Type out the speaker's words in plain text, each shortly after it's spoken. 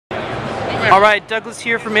Alright, Douglas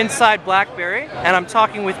here from inside BlackBerry, and I'm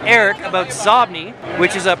talking with Eric about Xobni,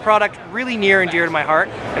 which is a product really near and dear to my heart,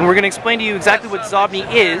 and we're going to explain to you exactly what Xobni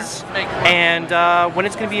is and when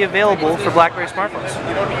it's going to be available for BlackBerry smartphones.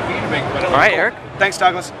 Alright, Eric. Thanks,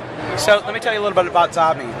 Douglas. So let me tell you a little bit about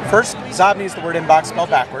Xobni. First, Xobni is the word inbox spelled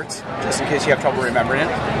backwards, just in case you have trouble remembering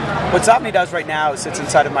it. What Xobni does right now is sits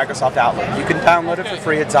inside of Microsoft Outlook. You can download it for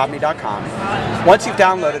free at Xobni.com. Once you've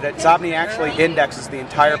downloaded it, Xobni actually indexes the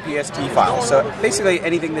entire PST file. So basically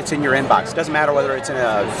anything that's in your inbox. It doesn't matter whether it's in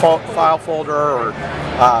a file folder or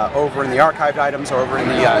over in the archived items or over in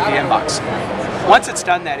the inbox. Once it's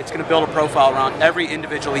done that, it's going to build a profile around every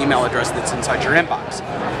individual email address that's inside your inbox.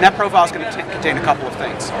 And that profile is going to contain a couple of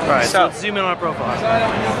things. Alright, so let's zoom in on a profile.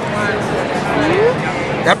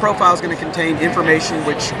 That profile is going to contain information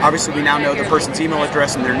which obviously we now know the person's email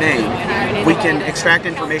address and their name. We can extract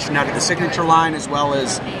information out of the signature line as well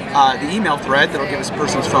as the email thread that will give us a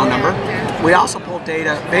person's phone number. We also pull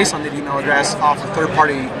data based on the email address off of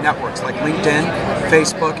third-party networks like LinkedIn,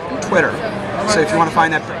 Facebook, and Twitter. So if you want to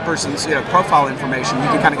find that person's profile information, you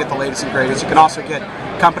can kind of get the latest and greatest. You can also get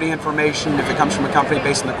company information. If it comes from a company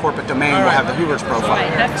based in the corporate domain, we'll have the Hoover's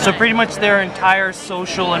profile. So pretty much their entire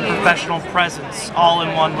social and professional presence all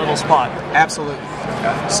in one little spot. Absolutely.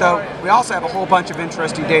 So we also have a whole bunch of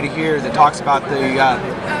interesting data here that talks about the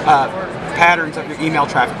patterns of your email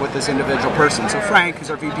traffic with this individual person. So Frank,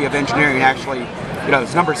 who's our VP of Engineering, actually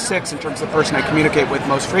is number 6 in terms of the person I communicate with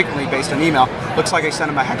most frequently based on email. Looks like I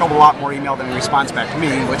sent him a heck of a lot more email than he responds back to me,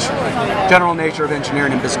 which general nature of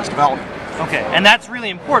engineering and business development. Okay, and that's really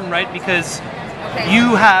important, right? Because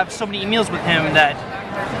you have so many emails with him that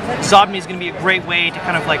Xobni is going to be a great way to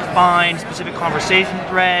kind of like find specific conversation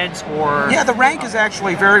threads or... Yeah, the rank is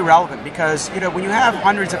actually very relevant because, when you have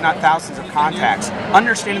hundreds if not thousands of contacts,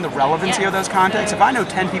 understanding the relevancy of those contacts, if I know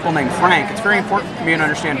 10 people named Frank, it's very important for me to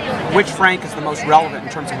understand which Frank is the most relevant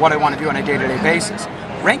in terms of what I want to do on a day-to-day basis.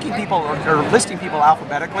 Ranking people or listing people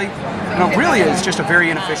alphabetically, really is just a very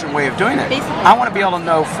inefficient way of doing it. I want to be able to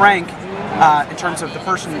know Frank in terms of the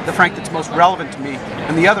Frank that's most relevant to me,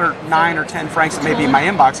 and the other 9 or 10 Franks that may be in my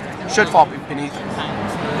inbox should fall beneath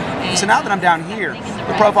them. So now that I'm down here,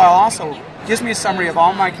 the profile also gives me a summary of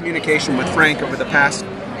all my communication with Frank over the past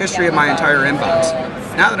history of my entire inbox.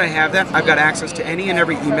 Now that I have that, I've got access to any and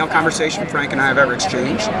every email conversation Frank and I have ever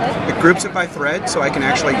exchanged. It groups it by thread, so I can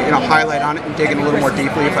actually highlight on it and dig in a little more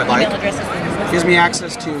deeply if I'd like. It gives me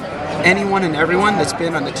access to anyone and everyone that's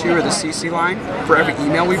been on the to or the CC line for every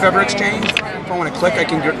email we've ever exchanged. If I want to click, I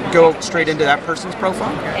can go straight into that person's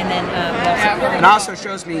profile. It also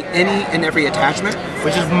shows me any and every attachment,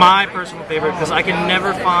 which is my personal favorite because I can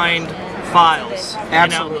never find files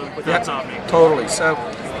in Outlook without Xobni. Totally. So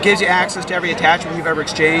it gives you access to every attachment you've ever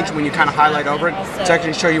exchanged. When you kind of highlight over it, it's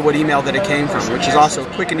actually show you what email that it came from, which is also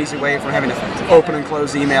a quick and easy way for having to open and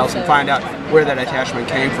close emails and find out where that attachment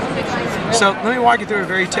came from. So let me walk you through a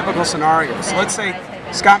very typical scenario. So let's say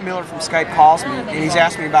Scott Miller from Skype calls me and he's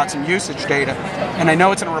asked me about some usage data, and I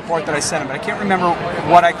know it's in a report that I sent him, but I can't remember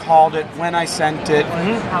what I called it, when I sent it,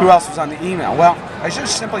 who else was on the email. Well, I should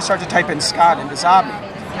simply start to type in Scott into Xobni.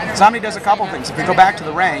 Xobni does a couple things. If we go back to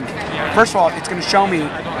the rank, first of all, it's going to show me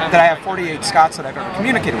that I have 48 Scotts that I've ever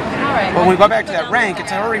communicated with. But when we go back to that rank,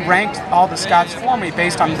 it's already ranked all the Scotts for me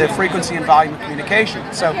based on the frequency and volume of communication.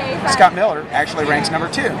 So Scott Miller actually ranks number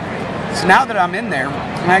 2. So now that I'm in there,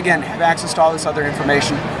 I again have access to all this other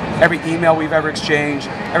information, every email we've ever exchanged,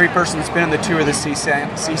 every person that's been in the to or the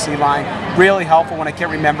CC line. Really helpful when I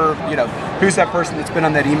can't remember, who's that person that's been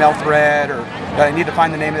on that email thread, or I need to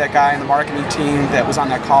find the name of that guy in the marketing team that was on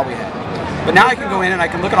that call we had. But now I can go in and I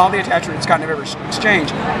can look at all the attachments Scott and I've ever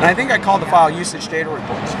exchanged, and I think I called the file usage data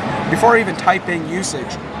reports. Before I even type in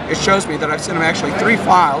usage, it shows me that I've sent him actually 3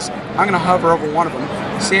 files. I'm going to hover over one of them,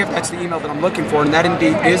 see if that's the email that I'm looking for, and that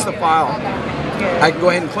indeed is the file. I can go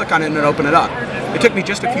ahead and click on it and open it up. It took me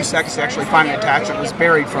just a few seconds to actually find an attachment that was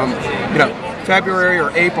buried from, February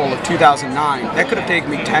or April of 2009. That could have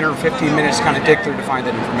taken me 10 or 15 minutes to kind of dig through to find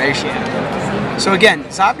that information. So again,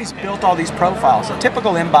 Xobni's built all these profiles. A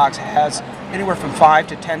typical inbox has anywhere from 5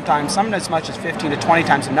 to 10 times, some as much as 15 to 20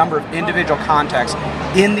 times the number of individual contacts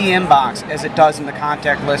in the inbox as it does in the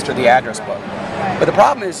contact list or the address book. But the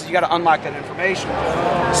problem is you got to unlock that information.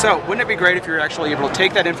 So wouldn't it be great if you're actually able to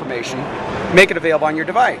take that information, make it available on your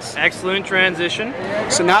device? Excellent transition.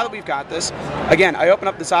 So now that we've got this, again, I open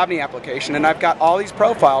up the Xobni application and I've got all these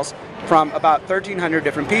profiles from about 1,300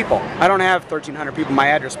 different people. I don't have 1,300 people in my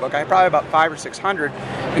address book. I have probably about 500 or 600,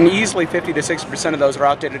 and easily 50 to 60% of those are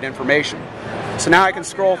outdated information. So now I can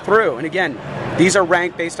scroll through, and again, these are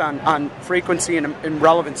ranked based on frequency and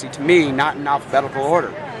relevancy to me, not in alphabetical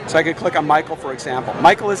order. So I could click on Michael, for example.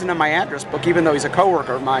 Michael isn't in my address book, even though he's a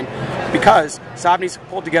coworker of mine, because Xobni's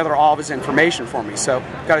pulled together all of his information for me. So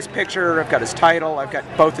I've got his picture, I've got his title, I've got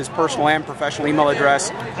both his personal and professional email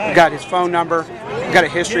address, I've got his phone number, I've got a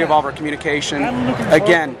history of all of our communication.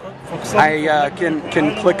 Again, I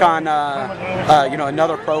can click on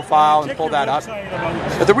another profile and pull that up.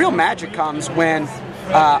 But the real magic comes when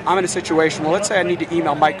I'm in a situation where, let's say I need to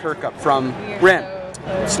email Mike Kirkup from RIM.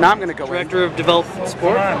 So now I'm going to go Director of Development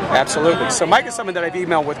Support? Absolutely. So Mike is someone that I've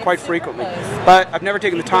emailed with quite frequently, but I've never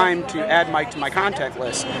taken the time to add Mike to my contact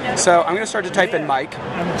list. So I'm going to start to type in Mike.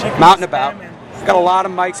 I'm out and about. I've got a lot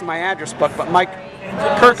of Mikes in my address book, but Mike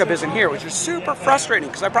Kirkup isn't here, which is super frustrating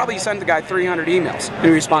because I probably sent the guy 300 emails. He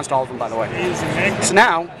responds to all of them, by the way. So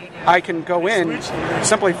now I can go in,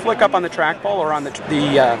 simply flick up on the trackball or on the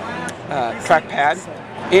trackpad,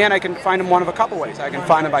 and I can find him one of a couple ways. I can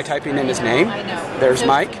find him by typing in his name. There's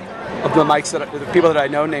Mike. Of the people that I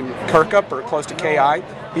know named Kirkup or close to KI,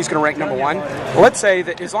 he's going to rank number 1. Well, let's say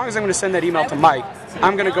that as long as I'm going to send that email to Mike,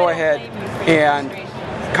 I'm going to go ahead and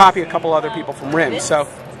copy a couple other people from RIM. So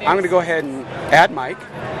I'm going to go ahead and add Mike.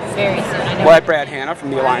 We'll add Brad Hanna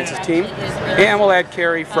from the Alliances team, and we'll add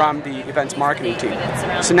Carrie from the Events Marketing team.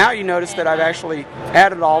 So now you notice that I've actually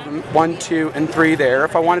added all of them, 1, 2, and 3 there.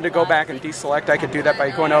 If I wanted to go back and deselect, I could do that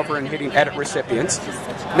by going over and hitting Edit Recipients.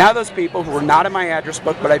 Now those people who are not in my address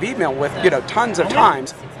book, but I've emailed with, tons of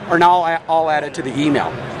times, are now all added to the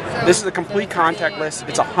email. This is a complete contact list.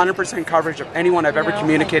 It's 100% coverage of anyone I've ever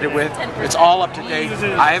communicated with. It's all up to date.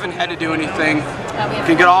 I haven't had to do anything. You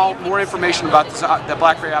can get more information about the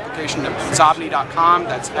BlackBerry application at Xobni.com.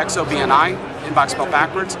 That's Xobni, inbox spelled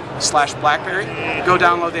backwards, /BlackBerry. Go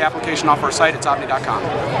download the application off our site at Xobni.com.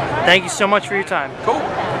 Thank you so much for your time. Cool.